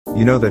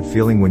You know that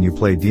feeling when you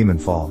play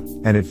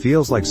Demonfall, and it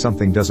feels like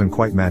something doesn't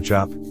quite match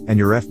up, and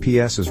your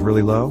FPS is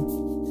really low?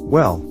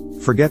 Well,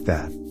 forget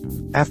that.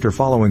 After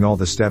following all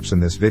the steps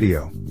in this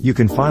video, you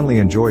can finally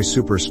enjoy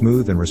super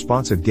smooth and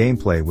responsive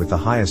gameplay with the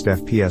highest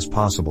FPS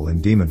possible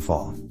in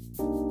Demonfall.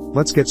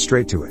 Let's get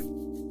straight to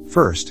it.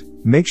 First,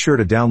 make sure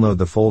to download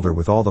the folder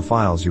with all the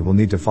files you will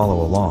need to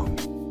follow along.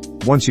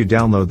 Once you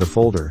download the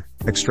folder,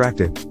 extract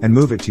it, and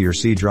move it to your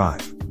C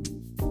drive.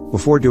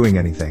 Before doing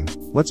anything,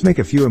 let's make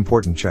a few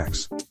important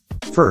checks.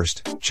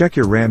 First, check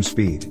your RAM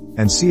speed,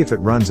 and see if it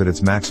runs at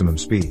its maximum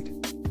speed.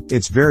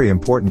 It's very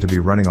important to be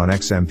running on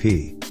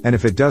XMP, and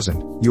if it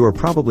doesn't, you are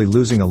probably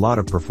losing a lot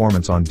of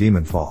performance on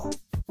Demonfall.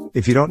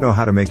 If you don't know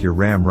how to make your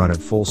RAM run at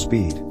full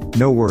speed,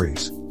 no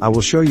worries, I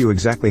will show you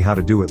exactly how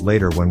to do it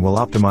later when we'll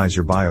optimize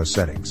your BIOS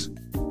settings.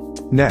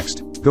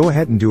 Next, go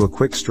ahead and do a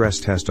quick stress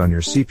test on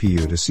your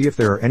CPU to see if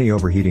there are any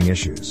overheating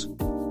issues.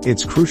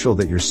 It's crucial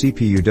that your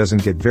CPU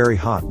doesn't get very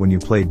hot when you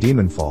play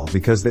Demonfall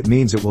because that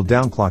means it will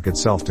downclock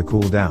itself to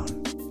cool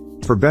down.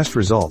 For best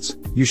results,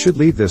 you should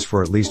leave this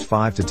for at least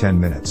 5 to 10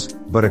 minutes,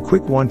 but a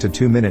quick 1 to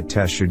 2 minute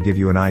test should give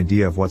you an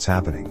idea of what's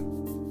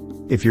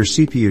happening. If your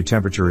CPU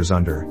temperature is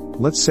under,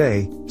 let's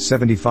say,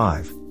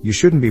 75, you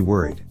shouldn't be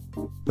worried.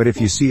 But if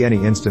you see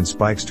any instant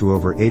spikes to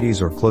over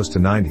 80s or close to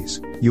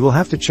 90s, you will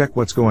have to check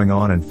what's going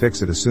on and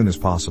fix it as soon as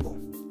possible.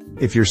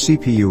 If your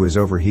CPU is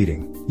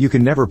overheating, you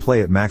can never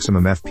play at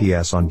maximum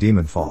FPS on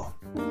Demonfall.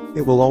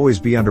 It will always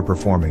be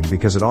underperforming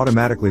because it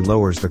automatically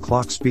lowers the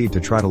clock speed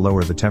to try to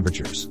lower the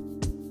temperatures.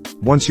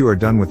 Once you are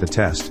done with the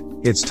test,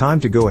 it's time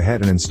to go ahead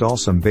and install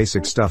some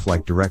basic stuff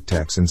like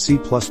DirectX and C++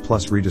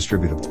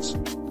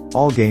 redistributables.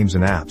 All games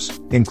and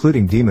apps,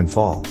 including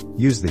Demonfall,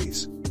 use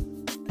these.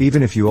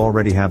 Even if you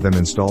already have them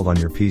installed on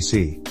your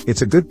PC,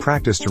 it's a good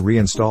practice to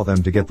reinstall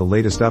them to get the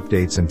latest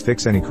updates and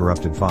fix any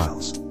corrupted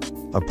files.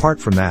 Apart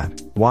from that,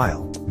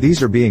 while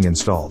these are being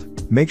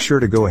installed, make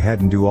sure to go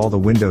ahead and do all the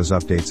Windows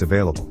updates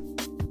available.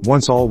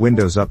 Once all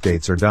Windows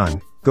updates are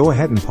done, go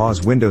ahead and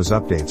pause Windows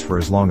updates for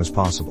as long as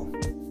possible.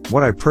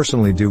 What I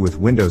personally do with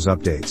Windows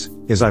updates,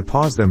 is I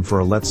pause them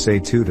for let's say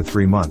 2 to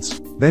 3 months,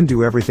 then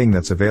do everything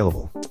that's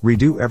available,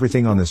 redo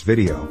everything on this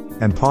video,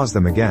 and pause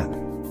them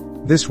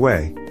again. This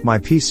way, my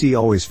PC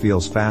always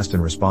feels fast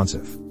and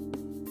responsive.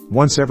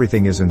 Once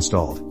everything is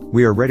installed,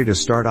 we are ready to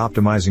start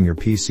optimizing your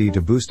PC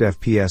to boost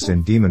FPS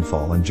in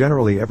Demonfall and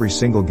generally every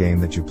single game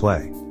that you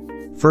play.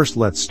 First,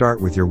 let's start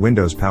with your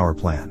Windows power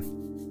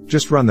plan.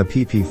 Just run the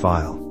pp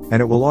file,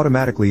 and it will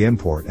automatically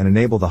import and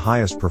enable the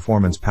highest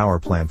performance power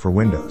plan for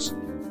Windows.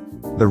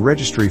 The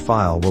registry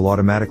file will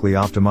automatically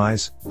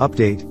optimize,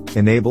 update,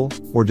 enable,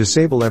 or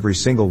disable every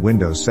single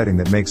Windows setting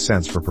that makes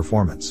sense for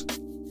performance.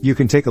 You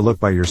can take a look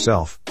by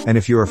yourself, and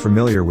if you are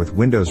familiar with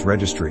Windows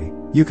registry,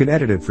 you can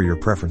edit it for your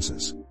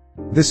preferences.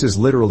 This is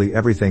literally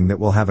everything that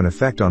will have an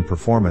effect on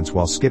performance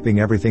while skipping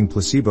everything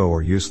placebo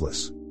or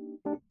useless.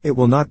 It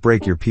will not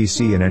break your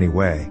PC in any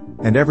way,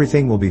 and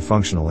everything will be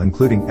functional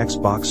including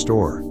Xbox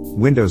Store,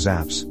 Windows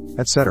apps,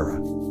 etc.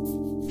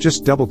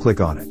 Just double-click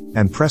on it,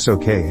 and press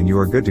OK and you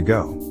are good to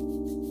go.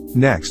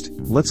 Next,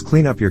 let's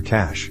clean up your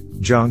cache,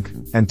 junk,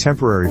 and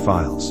temporary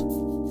files.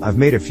 I've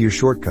made a few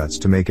shortcuts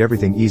to make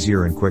everything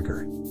easier and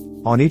quicker.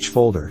 On each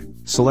folder,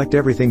 select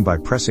everything by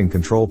pressing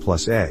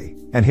Ctrl+A,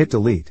 and hit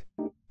delete.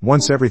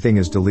 Once everything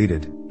is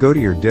deleted, go to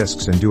your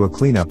disks and do a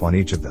cleanup on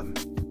each of them.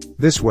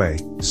 This way,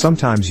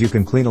 sometimes you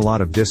can clean a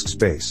lot of disk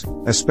space,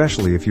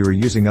 especially if you are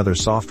using other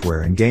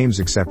software and games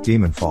except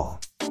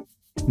Demonfall.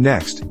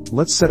 Next,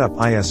 let's set up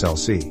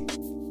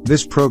ISLC.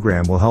 This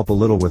program will help a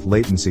little with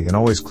latency and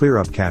always clear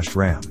up cached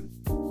RAM.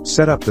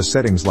 Set up the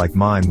settings like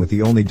mine with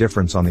the only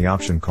difference on the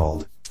option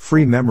called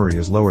free memory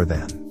is lower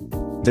than.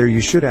 There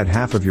you should add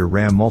half of your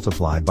RAM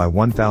multiplied by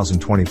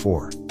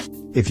 1024.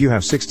 If you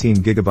have 16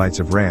 gigabytes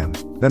of RAM,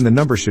 then the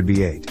number should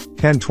be 8.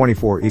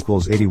 1024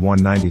 equals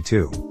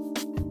 8192.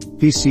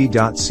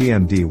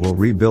 PC.cmd will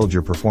rebuild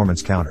your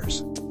performance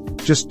counters.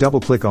 Just double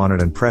click on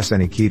it and press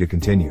any key to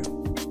continue.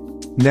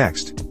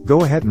 Next,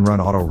 go ahead and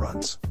run auto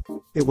runs.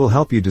 It will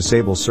help you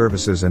disable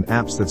services and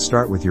apps that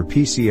start with your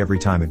PC every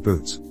time it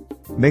boots.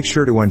 Make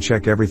sure to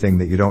uncheck everything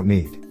that you don't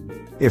need.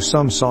 If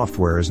some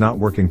software is not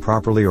working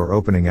properly or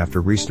opening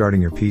after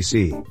restarting your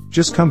PC,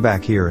 just come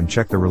back here and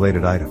check the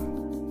related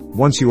item.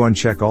 Once you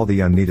uncheck all the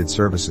unneeded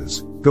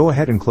services, go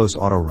ahead and close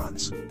auto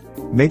runs.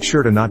 Make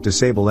sure to not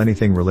disable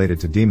anything related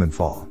to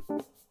Demonfall.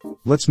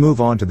 Let's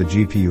move on to the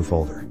GPU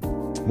folder.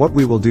 What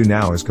we will do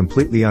now is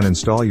completely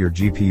uninstall your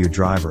GPU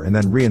driver and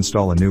then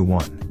reinstall a new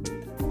one.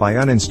 By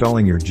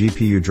uninstalling your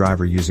GPU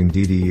driver using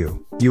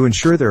DDU, you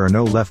ensure there are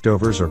no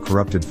leftovers or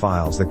corrupted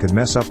files that could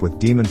mess up with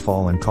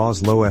Demonfall and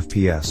cause low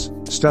FPS,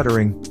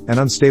 stuttering, and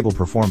unstable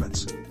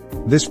performance.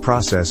 This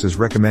process is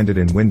recommended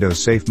in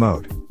Windows Safe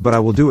Mode, but I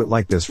will do it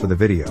like this for the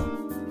video.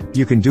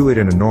 You can do it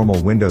in a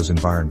normal Windows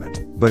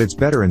environment, but it's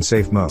better in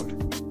Safe Mode.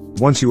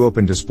 Once you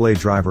open Display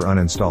Driver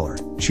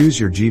Uninstaller, choose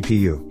your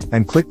GPU,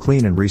 and click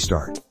Clean and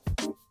Restart.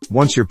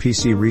 Once your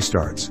PC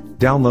restarts,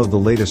 download the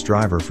latest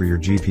driver for your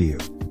GPU.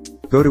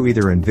 Go to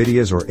either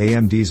NVIDIA's or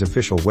AMD's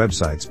official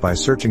websites by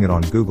searching it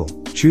on Google,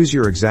 choose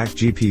your exact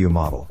GPU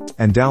model,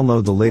 and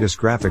download the latest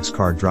graphics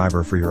card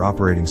driver for your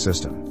operating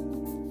system.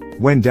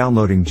 When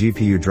downloading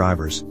GPU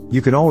drivers,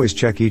 you can always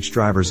check each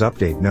driver's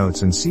update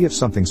notes and see if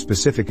something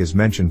specific is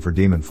mentioned for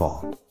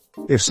Demonfall.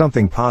 If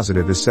something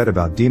positive is said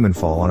about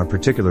Demonfall on a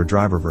particular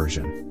driver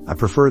version, I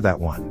prefer that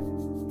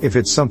one. If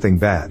it's something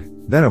bad,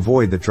 then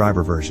avoid that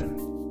driver version.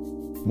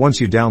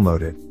 Once you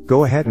download it,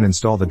 go ahead and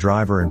install the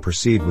driver and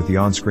proceed with the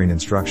on-screen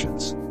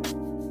instructions.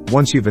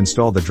 Once you've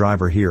installed the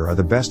driver, here are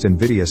the best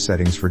NVIDIA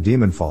settings for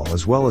Demonfall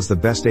as well as the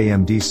best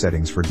AMD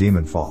settings for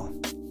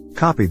Demonfall.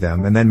 Copy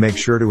them and then make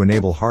sure to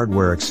enable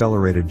hardware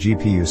accelerated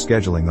GPU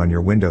scheduling on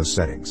your Windows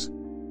settings.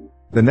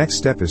 The next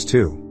step is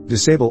to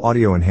disable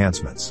audio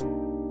enhancements.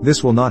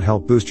 This will not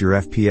help boost your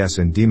FPS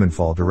in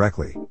Demonfall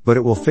directly, but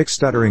it will fix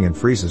stuttering and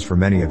freezes for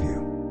many of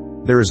you.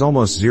 There is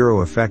almost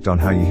zero effect on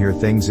how you hear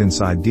things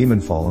inside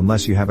Demonfall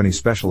unless you have any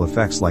special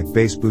effects like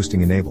bass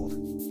boosting enabled.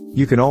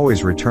 You can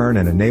always return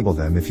and enable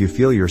them if you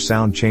feel your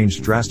sound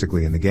changed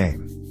drastically in the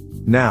game.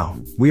 Now,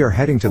 we are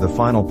heading to the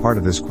final part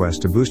of this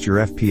quest to boost your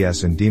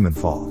FPS in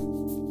Demonfall.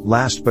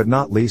 Last but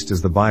not least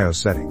is the BIOS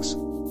settings.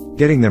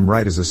 Getting them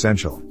right is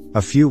essential.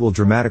 A few will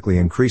dramatically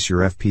increase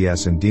your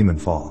FPS in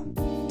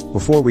Demonfall.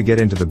 Before we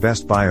get into the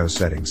best BIOS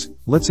settings,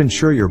 let's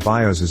ensure your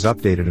BIOS is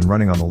updated and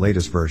running on the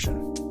latest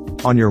version.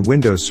 On your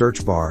Windows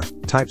search bar,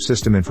 type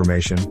System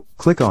Information,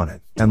 click on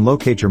it, and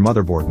locate your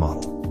motherboard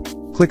model.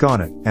 Click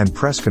on it, and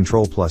press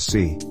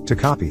Ctrl+C to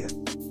copy it.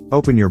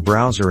 Open your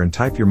browser and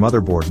type your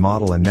motherboard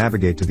model and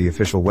navigate to the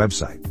official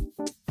website.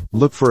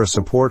 Look for a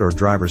Support or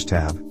Drivers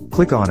tab,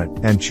 click on it,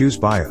 and choose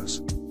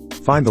BIOS.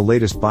 Find the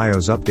latest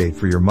BIOS update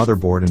for your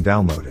motherboard and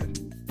download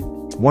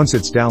it. Once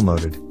it's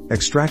downloaded,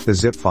 extract the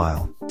zip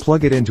file,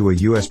 plug it into a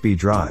USB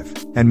drive,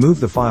 and move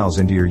the files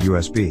into your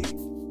USB.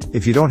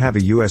 If you don't have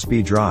a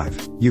USB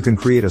drive, you can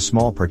create a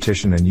small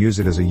partition and use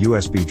it as a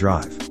USB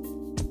drive.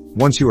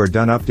 Once you are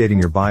done updating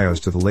your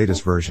BIOS to the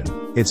latest version,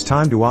 it's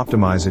time to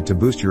optimize it to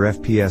boost your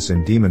FPS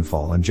in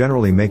Demonfall and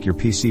generally make your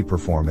PC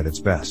perform at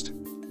its best.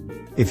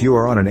 If you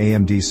are on an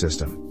AMD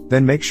system,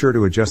 then make sure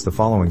to adjust the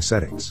following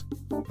settings.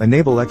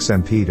 Enable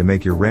XMP to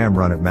make your RAM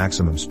run at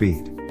maximum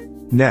speed.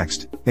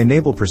 Next,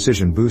 enable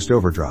Precision Boost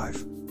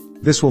Overdrive.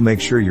 This will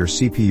make sure your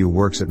CPU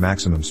works at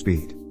maximum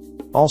speed.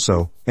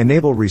 Also,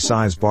 enable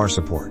Resize Bar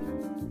Support.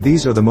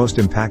 These are the most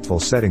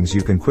impactful settings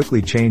you can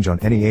quickly change on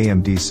any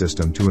AMD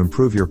system to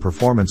improve your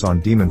performance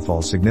on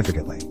Demonfall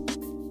significantly.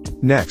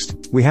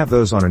 Next, we have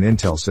those on an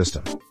Intel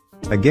system.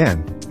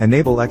 Again,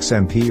 enable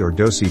XMP or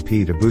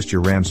DoCP to boost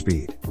your RAM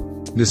speed.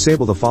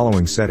 Disable the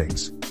following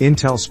settings: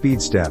 Intel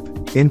Speed Step,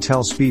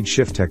 Intel Speed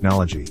Shift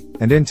Technology,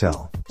 and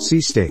Intel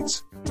C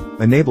States.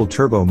 Enable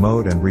Turbo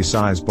Mode and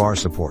Resize Bar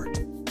Support.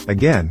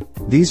 Again,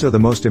 these are the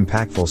most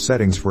impactful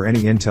settings for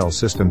any Intel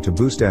system to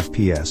boost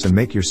FPS and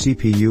make your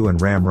CPU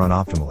and RAM run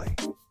optimally.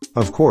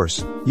 Of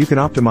course, you can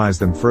optimize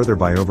them further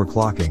by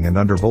overclocking and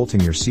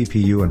undervolting your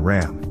CPU and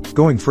RAM,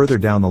 going further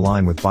down the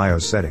line with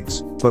BIOS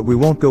settings, but we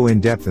won't go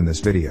in depth in this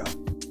video.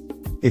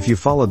 If you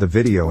followed the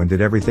video and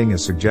did everything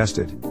as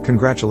suggested,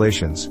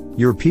 congratulations,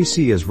 your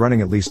PC is running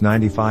at least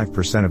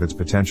 95% of its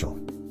potential.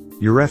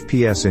 Your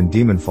FPS in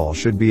Demonfall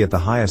should be at the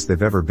highest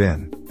they've ever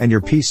been, and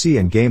your PC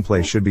and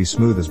gameplay should be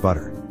smooth as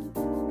butter.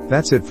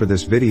 That's it for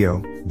this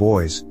video,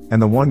 boys,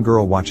 and the one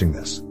girl watching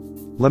this.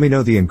 Let me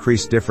know the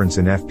increased difference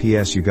in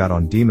FPS you got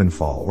on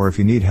Demonfall or if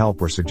you need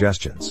help or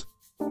suggestions.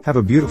 Have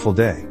a beautiful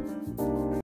day.